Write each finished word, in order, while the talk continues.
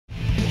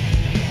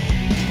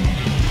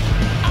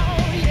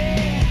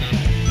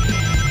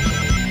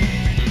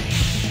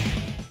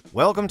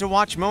Welcome to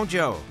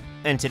WatchMojo,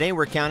 and today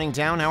we're counting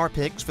down our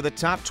picks for the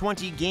top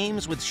 20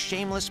 games with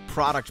shameless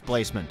product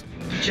placement.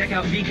 Check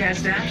out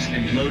VCast apps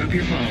and load up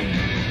your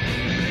phone.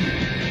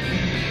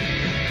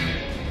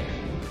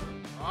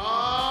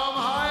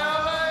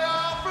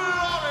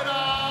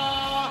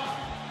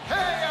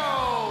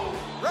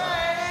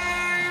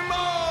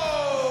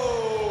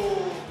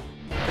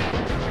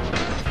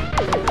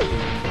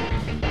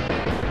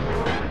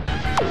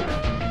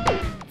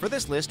 For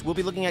this list, we'll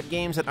be looking at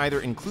games that either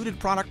included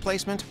product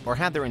placement or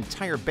had their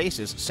entire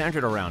basis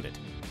centered around it.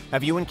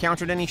 Have you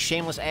encountered any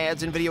shameless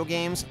ads in video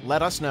games?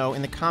 Let us know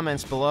in the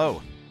comments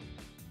below.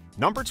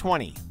 Number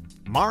 20,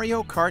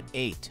 Mario Kart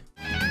 8.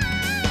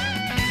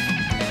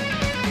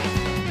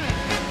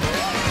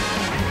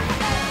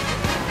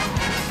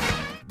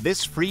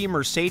 This free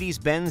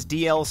Mercedes-Benz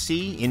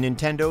DLC in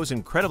Nintendo's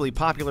incredibly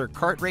popular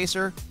kart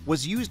racer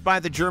was used by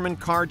the German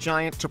car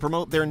giant to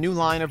promote their new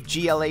line of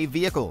GLA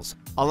vehicles,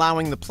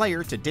 allowing the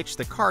player to ditch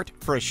the kart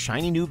for a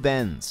shiny new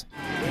Benz.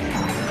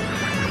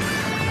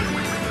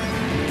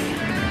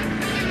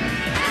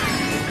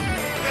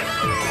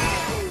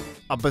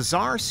 A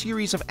bizarre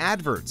series of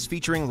adverts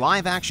featuring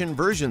live-action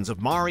versions of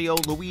Mario,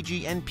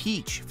 Luigi, and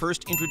Peach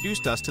first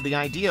introduced us to the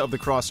idea of the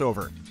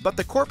crossover, but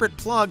the corporate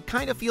plug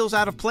kinda feels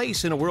out of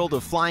place in a world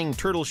of flying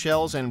turtle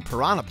shells and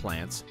piranha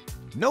plants.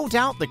 No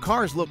doubt the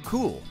cars look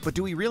cool, but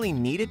do we really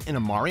need it in a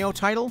Mario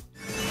title?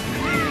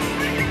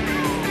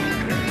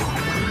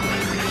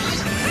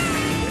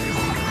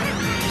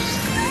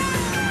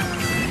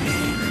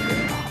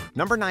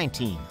 Number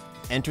 19,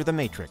 Enter the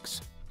Matrix.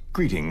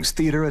 Greetings,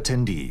 theater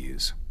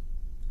attendees.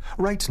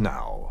 Right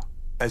now,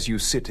 as you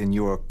sit in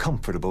your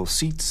comfortable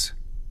seats,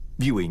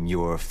 viewing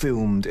your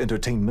filmed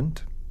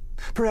entertainment,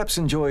 perhaps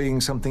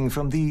enjoying something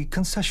from the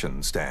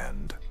concession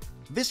stand.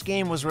 This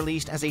game was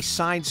released as a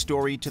side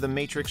story to The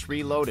Matrix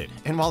Reloaded,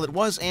 and while it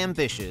was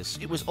ambitious,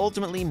 it was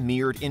ultimately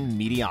mirrored in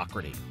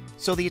mediocrity.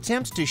 So the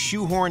attempts to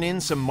shoehorn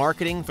in some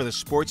marketing for the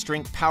sports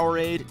drink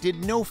Powerade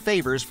did no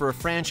favors for a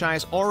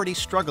franchise already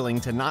struggling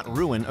to not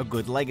ruin a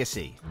good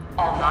legacy.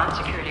 All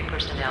non-security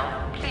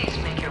personnel, please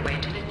make your way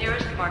to the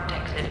nearest marked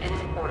exit in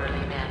an orderly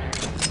manner.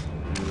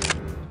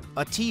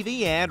 A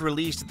TV ad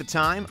released at the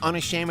time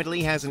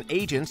unashamedly has an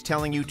agent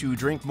telling you to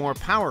drink more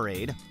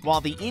Powerade, while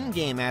the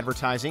in-game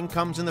advertising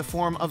comes in the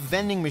form of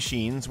vending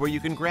machines where you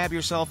can grab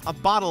yourself a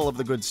bottle of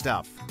the good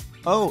stuff.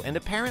 Oh, and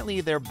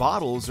apparently their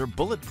bottles are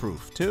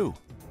bulletproof, too.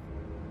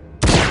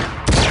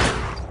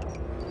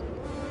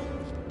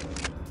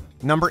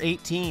 Number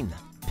 18,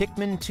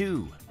 Pikmin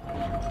 2.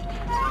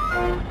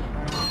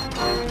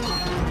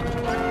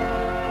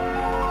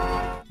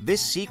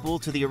 This sequel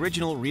to the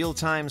original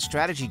real-time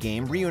strategy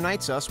game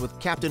reunites us with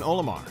Captain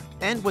Olimar,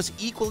 and was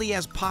equally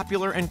as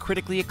popular and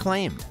critically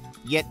acclaimed.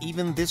 Yet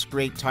even this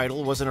great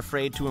title wasn't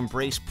afraid to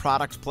embrace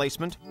product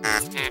placement.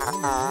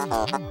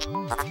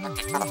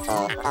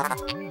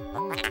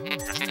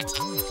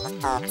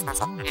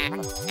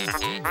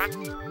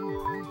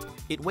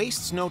 It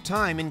wastes no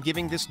time in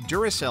giving this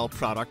Duracell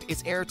product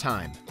its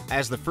airtime,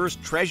 as the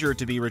first treasure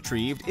to be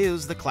retrieved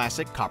is the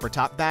classic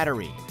copper-top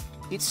battery.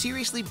 It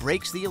seriously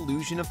breaks the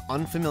illusion of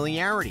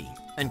unfamiliarity,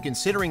 and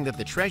considering that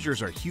the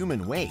treasures are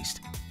human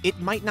waste, it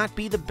might not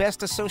be the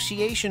best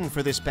association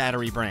for this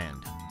battery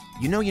brand.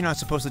 You know you're not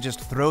supposed to just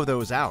throw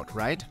those out,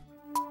 right?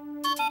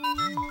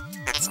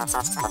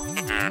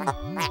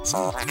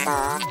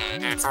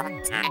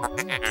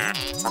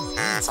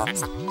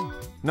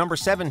 Number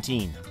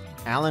 17,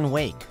 Alan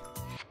Wake.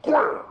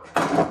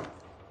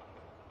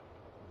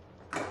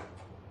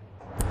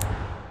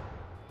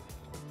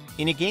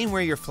 In a game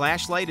where your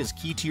flashlight is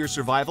key to your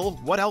survival,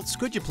 what else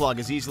could you plug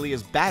as easily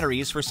as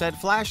batteries for said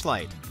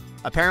flashlight?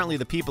 Apparently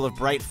the people of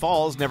Bright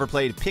Falls never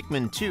played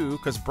Pikmin 2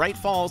 because Bright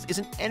Falls is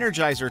an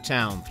Energizer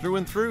town through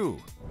and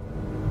through.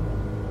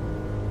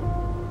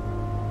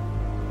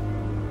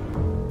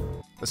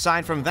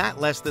 Aside from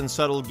that less than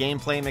subtle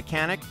gameplay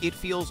mechanic, it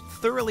feels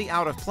thoroughly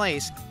out of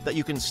place that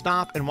you can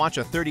stop and watch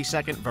a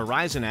 30-second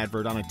Verizon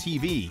advert on a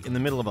TV in the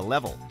middle of a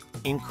level.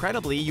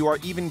 Incredibly, you are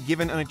even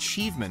given an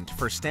achievement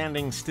for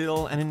standing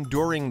still and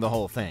enduring the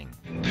whole thing.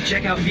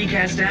 Check out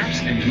VCast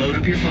apps and load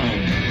up your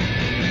phone.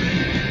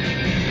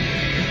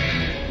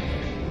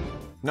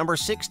 Number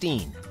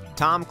 16,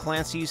 Tom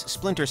Clancy's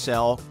Splinter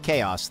Cell: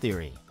 Chaos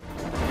Theory.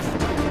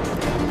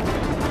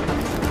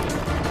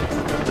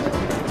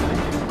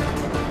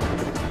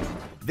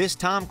 This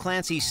Tom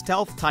Clancy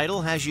stealth title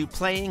has you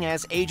playing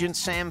as Agent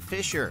Sam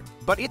Fisher,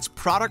 but its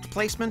product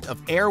placement of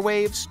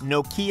airwaves,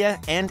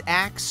 Nokia, and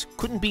Axe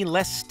couldn't be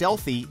less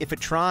stealthy if it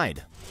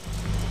tried.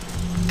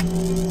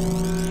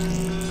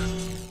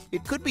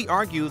 It could be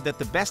argued that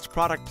the best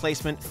product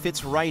placement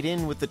fits right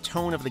in with the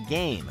tone of the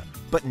game,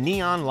 but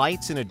neon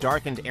lights in a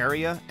darkened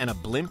area and a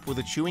blimp with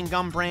a chewing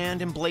gum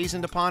brand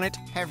emblazoned upon it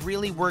have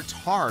really worked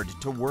hard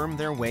to worm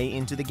their way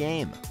into the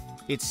game.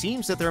 It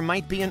seems that there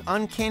might be an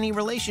uncanny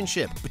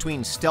relationship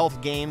between stealth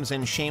games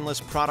and shameless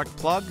product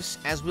plugs,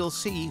 as we'll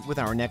see with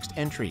our next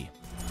entry.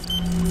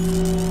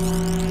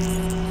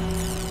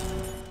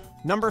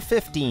 Number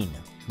 15,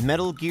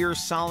 Metal Gear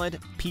Solid: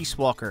 Peace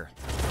Walker.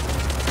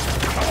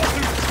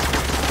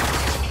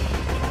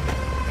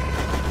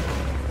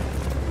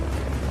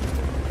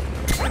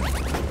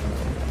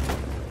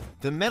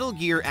 The Metal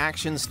Gear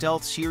Action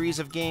Stealth series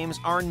of games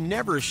are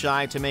never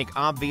shy to make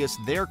obvious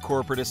their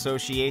corporate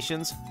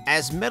associations,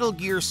 as Metal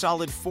Gear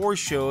Solid 4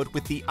 showed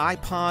with the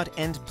iPod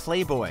and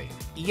Playboy.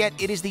 Yet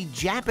it is the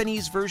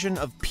Japanese version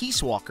of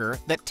Peace Walker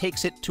that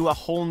takes it to a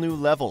whole new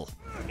level.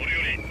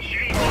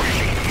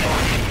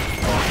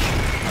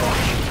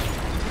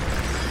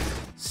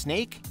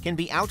 Snake can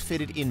be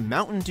outfitted in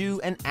Mountain Dew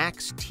and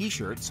Axe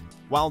t-shirts,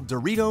 while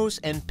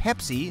Doritos and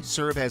Pepsi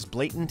serve as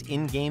blatant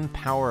in-game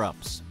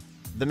power-ups.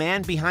 The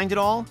man behind it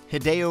all,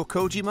 Hideo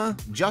Kojima,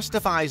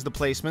 justifies the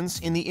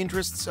placements in the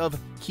interests of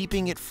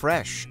keeping it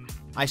fresh.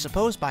 I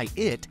suppose by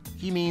it,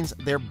 he means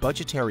their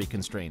budgetary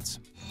constraints.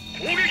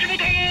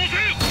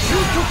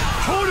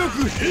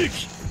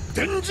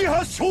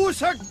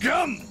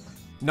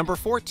 Number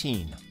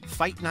 14,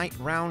 Fight Night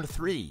Round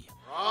 3.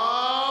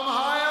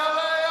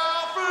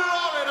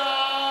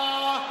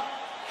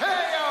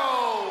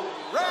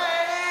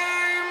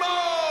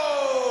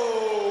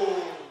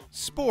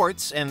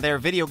 Sports and their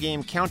video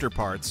game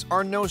counterparts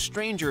are no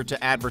stranger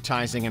to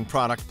advertising and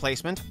product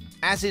placement,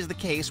 as is the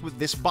case with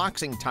this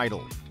boxing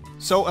title.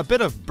 So a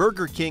bit of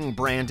Burger King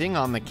branding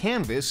on the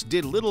canvas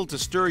did little to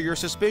stir your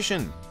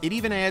suspicion. It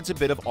even adds a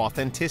bit of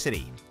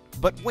authenticity.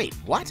 But wait,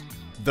 what?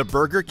 The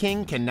Burger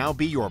King can now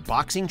be your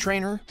boxing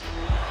trainer?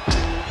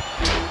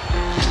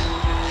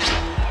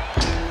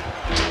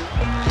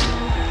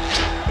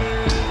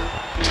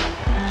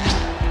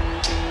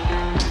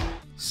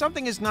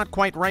 Something is not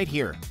quite right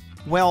here.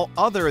 Well,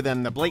 other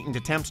than the blatant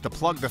attempts to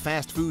plug the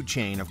fast food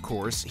chain, of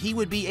course, he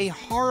would be a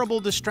horrible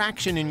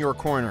distraction in your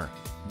corner.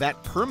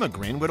 That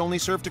permagrin would only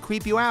serve to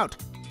creep you out.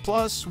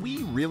 Plus, we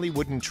really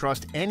wouldn't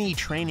trust any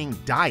training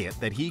diet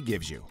that he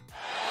gives you.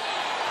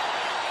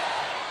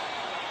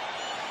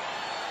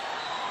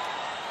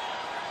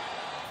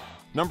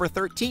 Number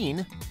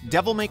 13,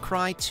 Devil May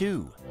Cry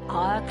 2.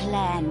 Our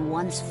clan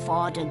once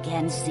fought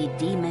against the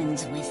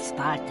demons with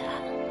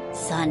Sparta,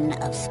 son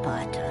of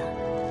Sparta.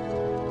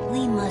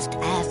 We must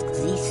ask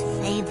this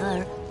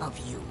favor of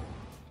you.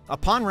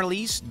 Upon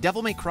release,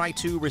 Devil May Cry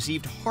 2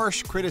 received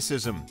harsh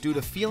criticism due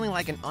to feeling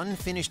like an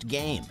unfinished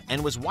game,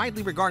 and was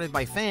widely regarded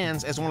by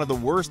fans as one of the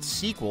worst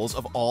sequels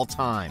of all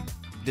time.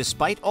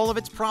 Despite all of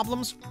its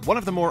problems, one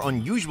of the more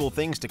unusual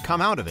things to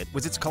come out of it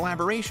was its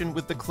collaboration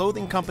with the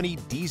clothing company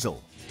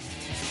Diesel.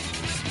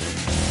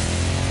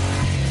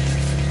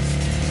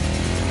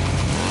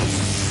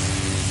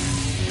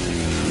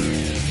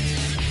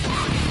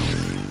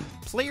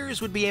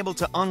 Players would be able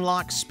to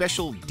unlock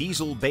special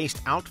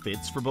Diesel-based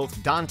outfits for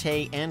both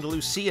Dante and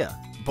Lucia,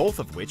 both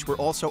of which were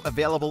also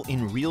available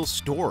in real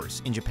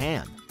stores in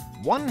Japan.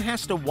 One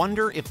has to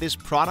wonder if this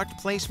product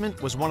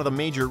placement was one of the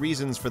major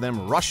reasons for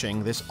them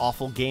rushing this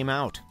awful game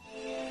out.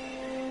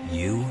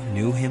 You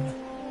knew him?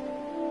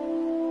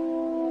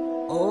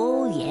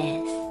 Oh,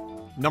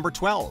 yes. Number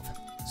 12,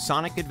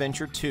 Sonic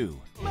Adventure 2.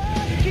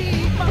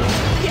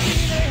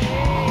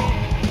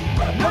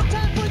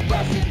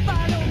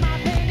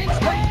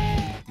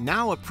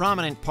 Now a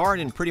prominent part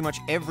in pretty much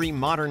every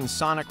modern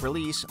Sonic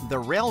release, the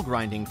rail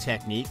grinding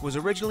technique was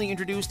originally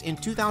introduced in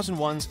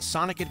 2001's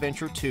Sonic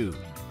Adventure 2.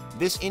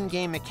 This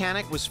in-game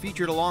mechanic was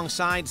featured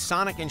alongside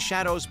Sonic and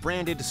Shadow's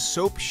branded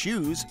soap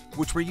shoes,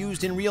 which were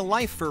used in real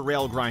life for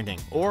rail grinding,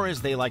 or as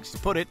they like to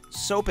put it,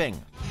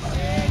 soaping.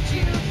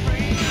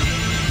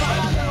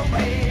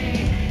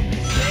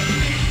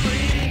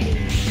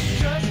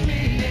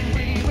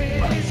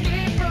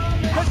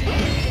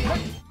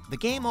 The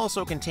game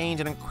also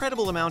contained an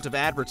incredible amount of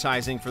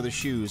advertising for the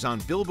shoes on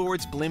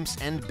billboards, blimps,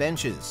 and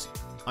benches.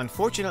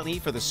 Unfortunately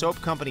for the soap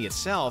company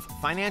itself,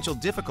 financial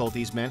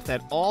difficulties meant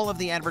that all of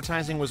the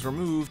advertising was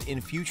removed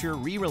in future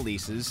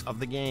re-releases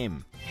of the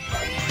game.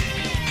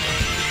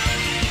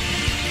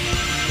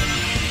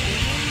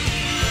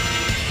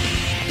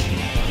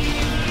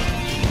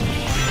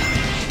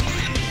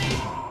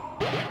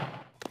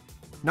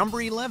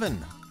 Number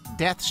 11,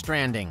 Death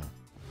Stranding.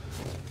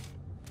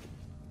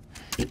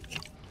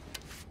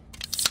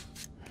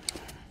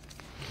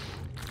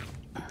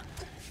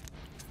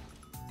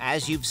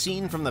 As you've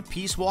seen from the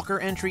Peace Walker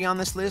entry on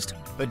this list,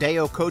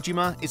 Hideo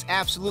Kojima is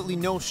absolutely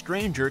no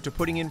stranger to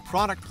putting in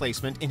product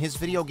placement in his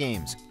video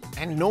games.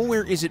 And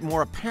nowhere is it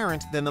more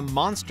apparent than the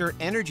Monster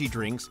energy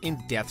drinks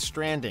in Death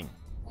Stranding.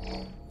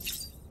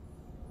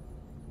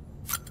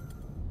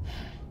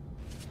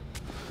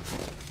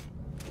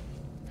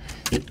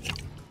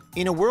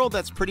 In a world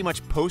that's pretty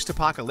much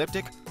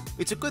post-apocalyptic,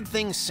 it's a good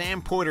thing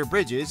Sam Porter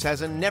Bridges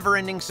has a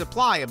never-ending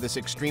supply of this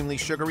extremely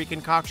sugary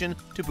concoction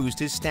to boost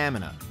his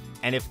stamina.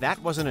 And if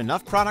that wasn't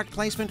enough product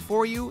placement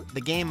for you, the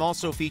game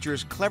also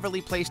features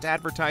cleverly placed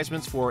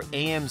advertisements for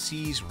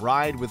AMC's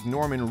Ride with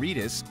Norman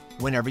Reedus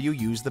whenever you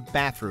use the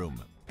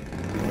bathroom.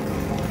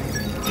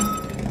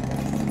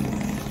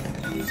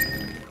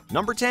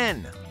 Number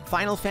 10,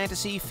 Final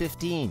Fantasy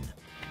 15.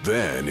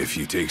 Then, if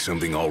you take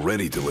something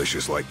already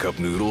delicious like cup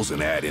noodles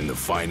and add in the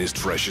finest,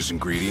 freshest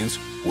ingredients,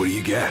 what do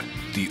you get?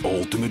 The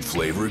ultimate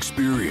flavor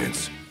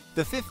experience.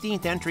 The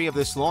 15th entry of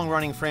this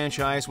long-running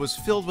franchise was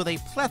filled with a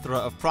plethora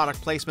of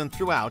product placement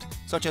throughout,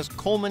 such as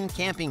Coleman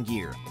camping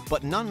gear,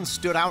 but none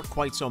stood out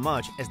quite so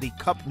much as the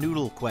Cup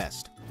Noodle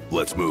quest.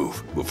 Let's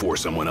move before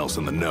someone else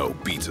in the know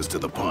beats us to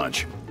the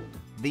punch.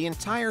 The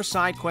entire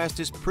side quest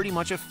is pretty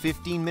much a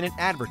 15-minute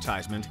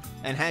advertisement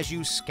and has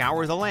you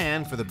scour the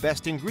land for the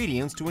best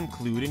ingredients to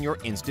include in your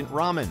instant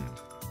ramen.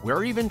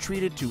 We're even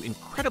treated to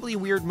incredibly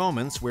weird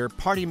moments where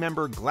party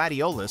member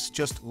Gladiolus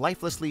just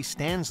lifelessly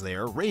stands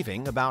there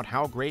raving about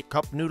how great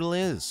Cup Noodle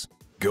is.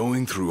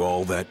 Going through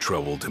all that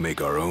trouble to make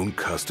our own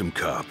custom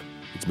cup,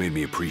 it's made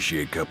me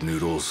appreciate cup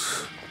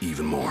noodles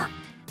even more.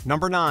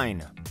 Number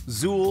 9.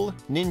 Zool,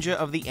 Ninja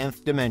of the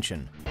Nth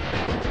Dimension.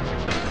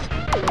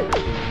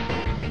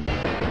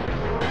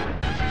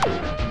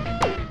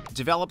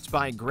 Developed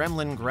by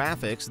Gremlin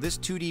Graphics, this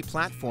 2D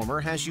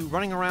platformer has you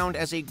running around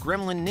as a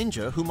gremlin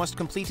ninja who must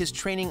complete his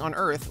training on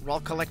Earth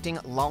while collecting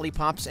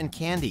lollipops and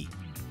candy.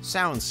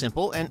 Sounds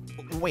simple, and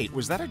wait,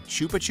 was that a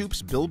Chupa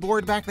Chups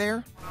billboard back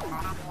there?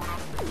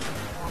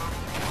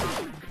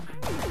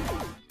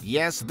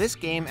 Yes, this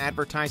game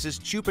advertises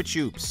Chupa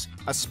Chups,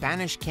 a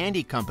Spanish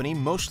candy company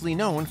mostly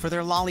known for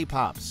their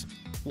lollipops.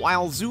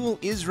 While Zool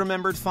is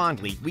remembered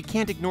fondly, we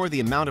can't ignore the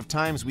amount of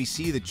times we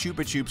see the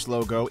Chupa Chups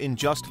logo in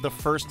just the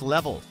first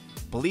level.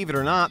 Believe it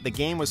or not, the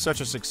game was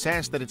such a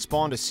success that it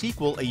spawned a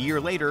sequel a year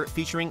later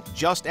featuring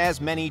just as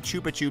many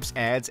Chupa Chups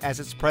ads as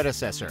its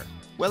predecessor.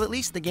 Well, at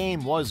least the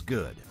game was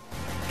good.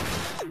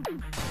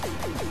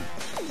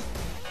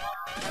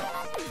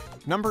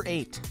 Number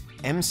 8.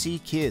 MC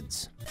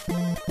Kids.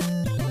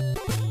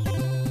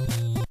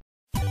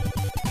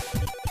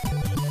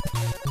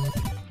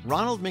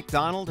 Ronald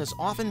McDonald has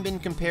often been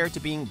compared to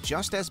being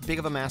just as big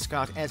of a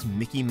mascot as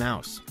Mickey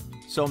Mouse.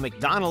 So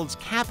McDonald's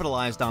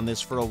capitalized on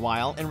this for a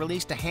while and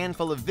released a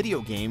handful of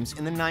video games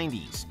in the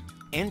 90s.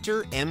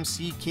 Enter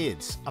MC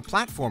Kids, a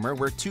platformer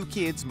where two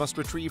kids must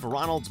retrieve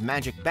Ronald's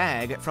magic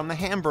bag from the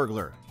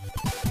Hamburglar.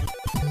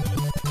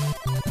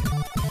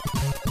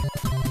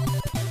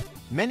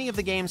 Many of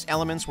the game's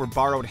elements were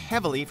borrowed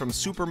heavily from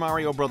Super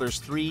Mario Bros.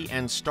 3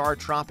 and Star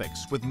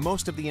Tropics, with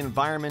most of the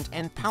environment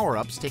and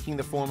power-ups taking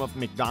the form of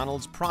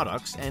McDonald's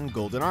products and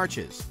golden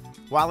arches.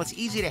 While it's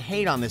easy to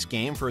hate on this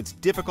game for its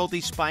difficulty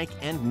spike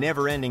and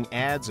never-ending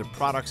ads of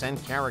products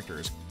and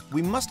characters,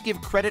 we must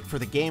give credit for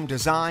the game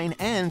design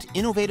and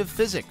innovative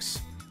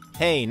physics.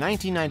 Hey,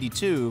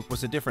 1992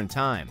 was a different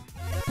time.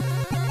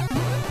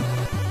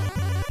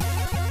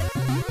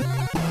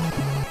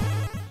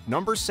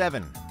 Number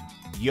 7.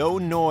 Yo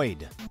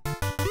Noid.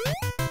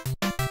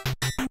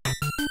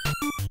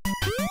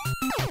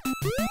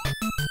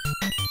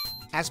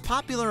 As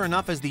popular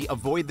enough as the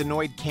Avoid the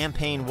Noid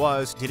campaign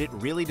was, did it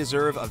really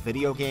deserve a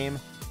video game?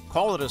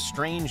 Call it a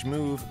strange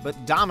move,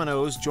 but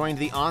Domino's joined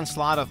the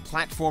onslaught of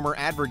platformer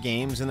advert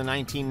games in the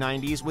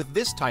 1990s with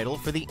this title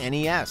for the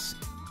NES.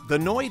 The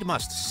Noid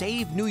must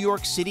save New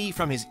York City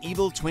from his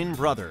evil twin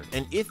brother,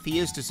 and if he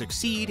is to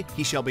succeed,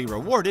 he shall be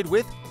rewarded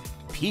with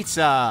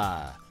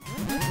pizza.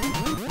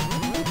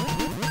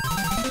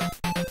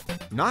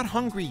 Not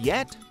hungry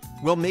yet?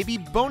 Well, maybe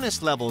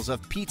bonus levels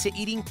of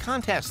pizza-eating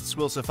contests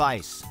will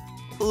suffice.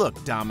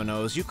 Look,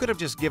 Domino's, you could have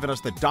just given us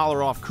the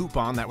 $off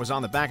coupon that was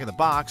on the back of the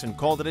box and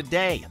called it a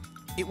day.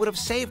 It would have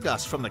saved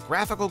us from the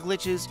graphical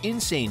glitches,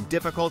 insane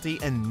difficulty,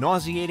 and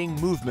nauseating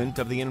movement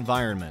of the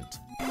environment.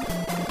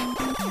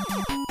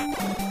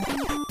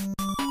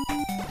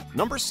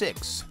 Number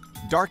 6.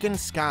 Darkened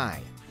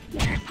Sky.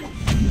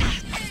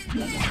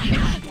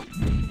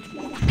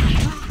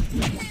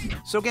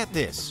 So get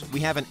this, we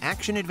have an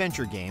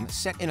action-adventure game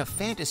set in a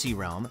fantasy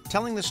realm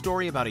telling the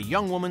story about a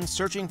young woman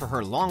searching for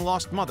her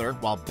long-lost mother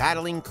while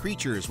battling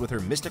creatures with her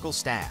mystical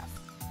staff.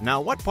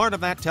 Now, what part of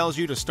that tells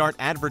you to start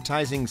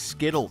advertising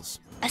Skittles?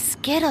 A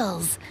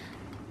Skittles.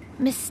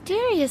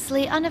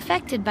 Mysteriously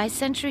unaffected by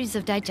centuries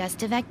of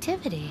digestive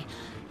activity.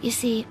 You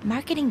see,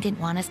 marketing didn't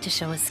want us to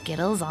show us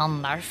Skittles all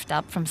narfed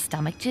up from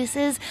stomach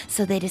juices,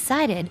 so they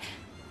decided...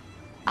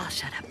 I'll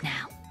shut up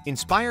now.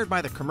 Inspired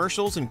by the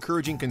commercials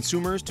encouraging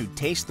consumers to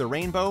taste the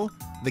rainbow,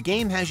 the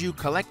game has you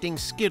collecting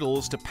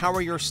Skittles to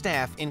power your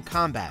staff in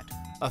combat,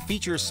 a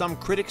feature some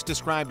critics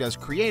described as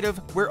creative,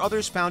 where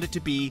others found it to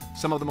be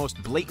some of the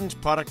most blatant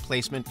product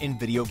placement in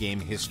video game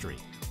history.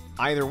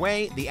 Either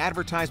way, the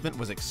advertisement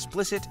was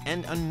explicit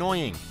and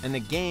annoying, and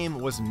the game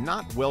was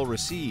not well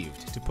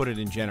received, to put it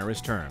in generous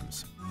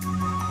terms.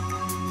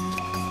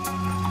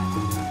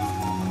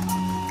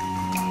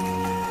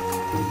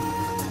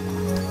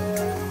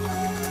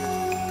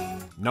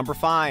 Number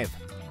 5.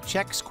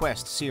 Chex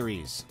Quest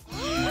series.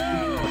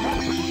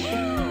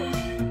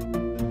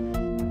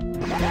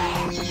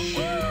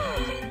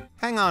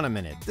 Hang on a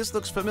minute, this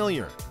looks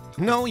familiar.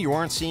 No, you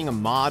aren't seeing a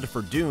mod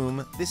for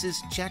Doom. This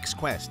is Chex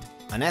Quest,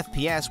 an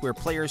FPS where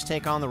players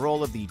take on the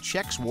role of the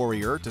Chex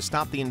Warrior to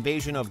stop the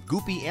invasion of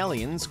goopy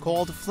aliens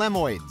called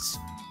Flemoids.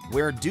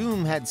 Where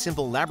Doom had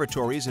simple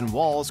laboratories and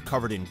walls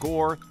covered in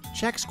gore,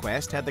 Chex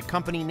Quest had the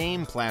company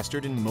name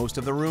plastered in most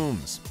of the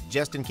rooms.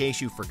 Just in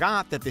case you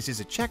forgot that this is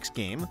a Chex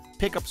game,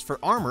 pickups for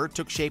armor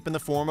took shape in the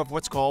form of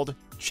what's called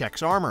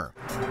Chex Armor.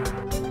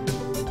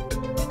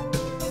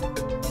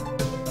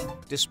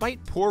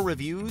 Despite poor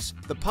reviews,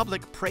 the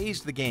public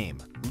praised the game,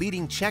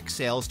 leading check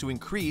sales to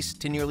increase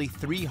to nearly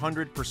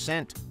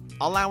 300%,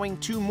 allowing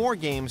 2 more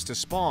games to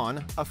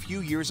spawn a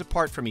few years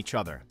apart from each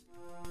other.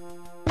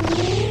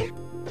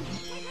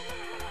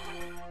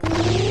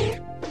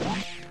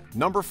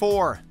 Number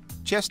 4.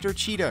 Chester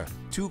Cheetah,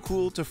 Too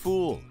Cool to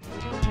Fool.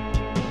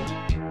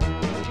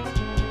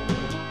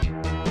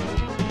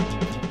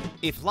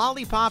 If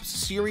lollipops,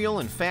 cereal,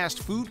 and fast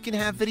food can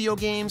have video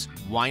games,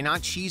 why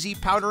not cheesy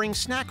powdering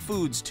snack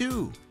foods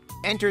too?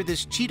 Enter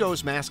this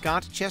Cheetos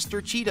mascot, Chester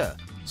Cheetah,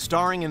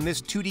 starring in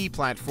this 2D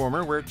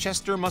platformer where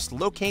Chester must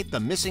locate the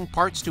missing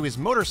parts to his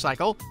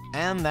motorcycle,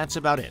 and that's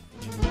about it.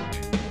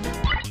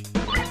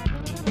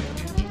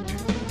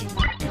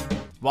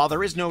 While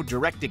there is no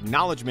direct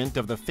acknowledgement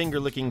of the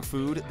finger-licking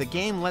food, the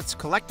game lets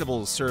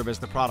collectibles serve as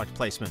the product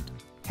placement.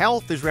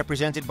 Health is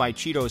represented by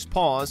Cheetos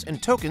Paws,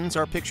 and tokens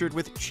are pictured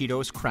with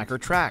Cheetos Cracker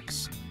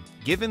Tracks.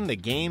 Given the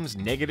game's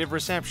negative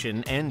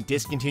reception and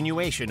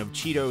discontinuation of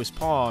Cheetos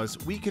Paws,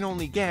 we can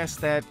only guess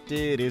that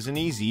it isn't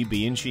easy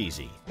being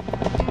cheesy.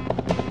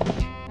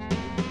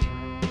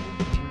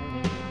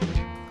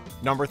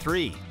 Number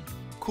 3.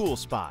 Cool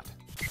Spot.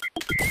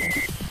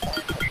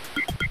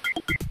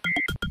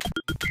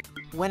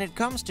 When it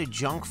comes to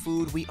junk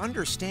food, we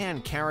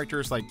understand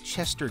characters like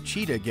Chester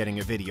Cheetah getting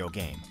a video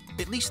game.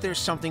 At least there's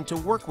something to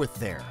work with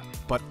there.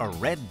 But a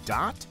red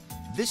dot?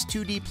 This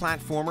 2D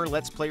platformer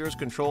lets players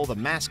control the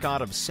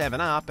mascot of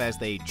 7-Up as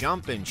they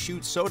jump and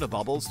shoot soda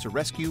bubbles to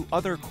rescue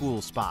other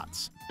cool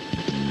spots.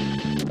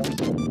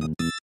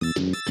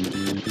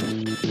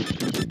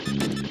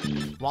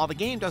 While the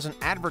game doesn't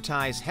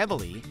advertise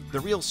heavily, the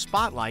real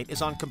spotlight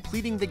is on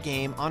completing the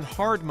game on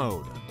hard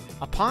mode.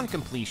 Upon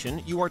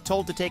completion, you are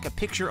told to take a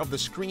picture of the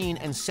screen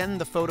and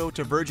send the photo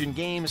to Virgin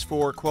Games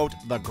for, quote,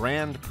 the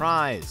grand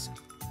prize.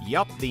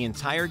 Yup, the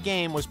entire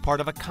game was part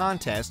of a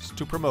contest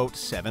to promote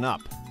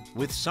 7-Up,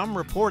 with some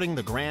reporting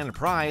the grand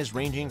prize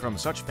ranging from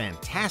such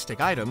fantastic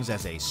items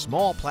as a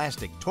small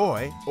plastic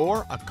toy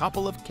or a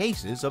couple of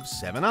cases of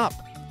 7-Up.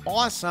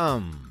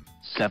 Awesome!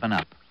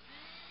 7-Up.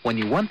 When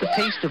you want the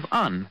taste of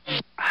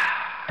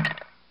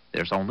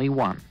there's only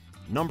one.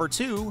 Number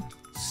 2,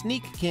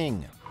 Sneak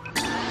King.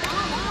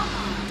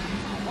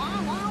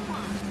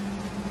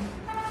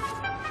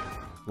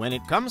 When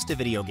it comes to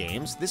video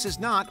games, this is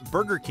not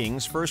Burger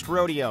King's first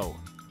rodeo.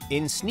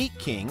 In Sneak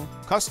King,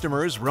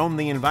 customers roam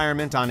the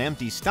environment on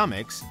empty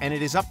stomachs, and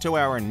it is up to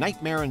our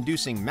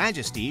nightmare-inducing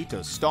majesty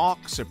to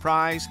stalk,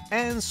 surprise,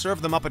 and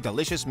serve them up a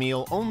delicious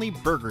meal only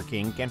Burger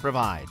King can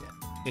provide.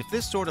 If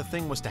this sort of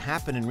thing was to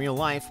happen in real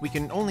life, we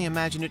can only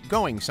imagine it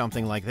going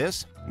something like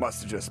this.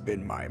 Must have just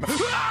been my... flame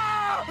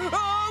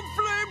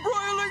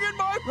broiling in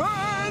my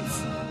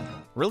pants!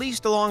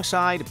 Released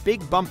alongside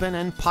Big Bumpin'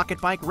 and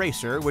Pocket Bike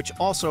Racer, which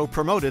also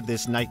promoted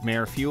this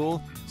nightmare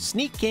fuel,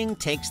 Sneak King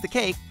takes the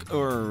cake,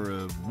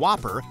 or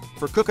Whopper,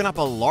 for cooking up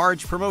a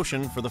large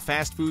promotion for the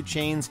fast food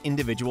chain's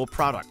individual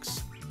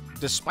products.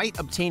 Despite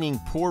obtaining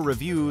poor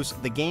reviews,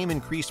 the game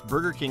increased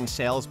Burger King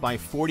sales by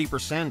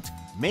 40%,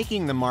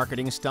 making the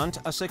marketing stunt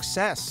a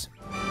success.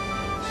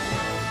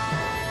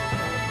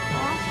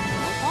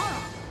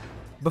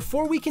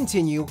 Before we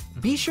continue,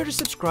 be sure to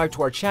subscribe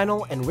to our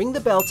channel and ring the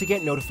bell to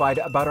get notified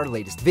about our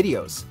latest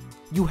videos.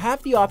 You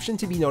have the option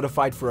to be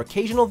notified for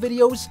occasional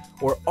videos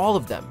or all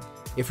of them.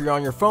 If you're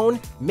on your phone,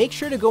 make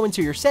sure to go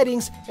into your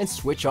settings and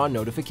switch on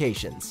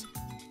notifications.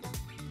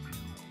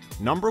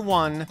 Number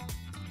 1,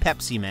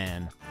 Pepsi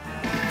Man.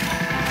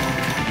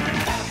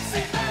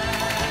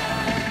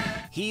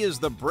 He is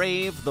the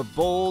brave, the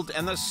bold,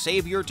 and the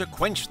savior to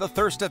quench the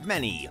thirst of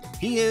many.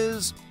 He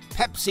is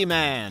Pepsi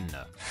Man.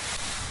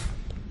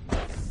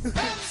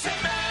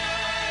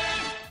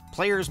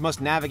 Players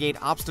must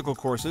navigate obstacle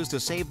courses to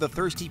save the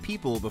thirsty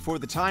people before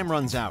the time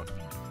runs out.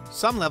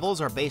 Some levels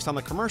are based on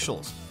the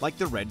commercials, like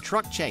the red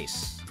truck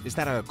chase. Is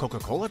that a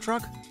Coca-Cola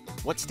truck?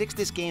 What sticks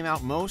this game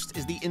out most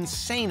is the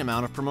insane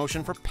amount of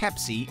promotion for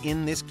Pepsi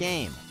in this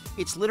game.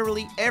 It's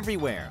literally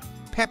everywhere.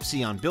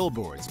 Pepsi on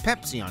billboards,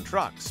 Pepsi on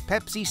trucks,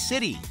 Pepsi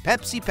City,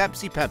 Pepsi,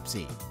 Pepsi,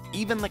 Pepsi.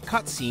 Even the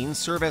cutscenes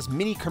serve as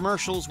mini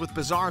commercials with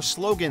bizarre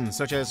slogans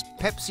such as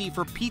Pepsi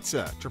for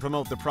Pizza to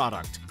promote the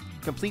product,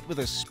 complete with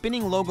a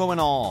spinning logo and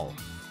all.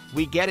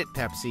 We get it,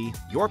 Pepsi.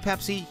 You're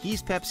Pepsi,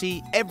 he's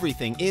Pepsi,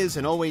 everything is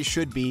and always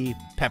should be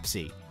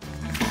Pepsi.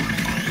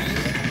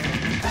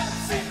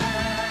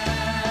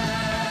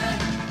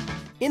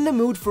 In the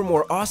mood for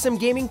more awesome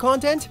gaming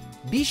content?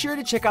 Be sure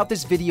to check out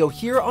this video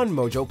here on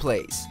Mojo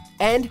Plays.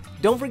 And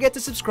don't forget to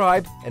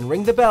subscribe and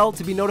ring the bell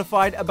to be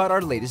notified about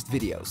our latest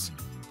videos.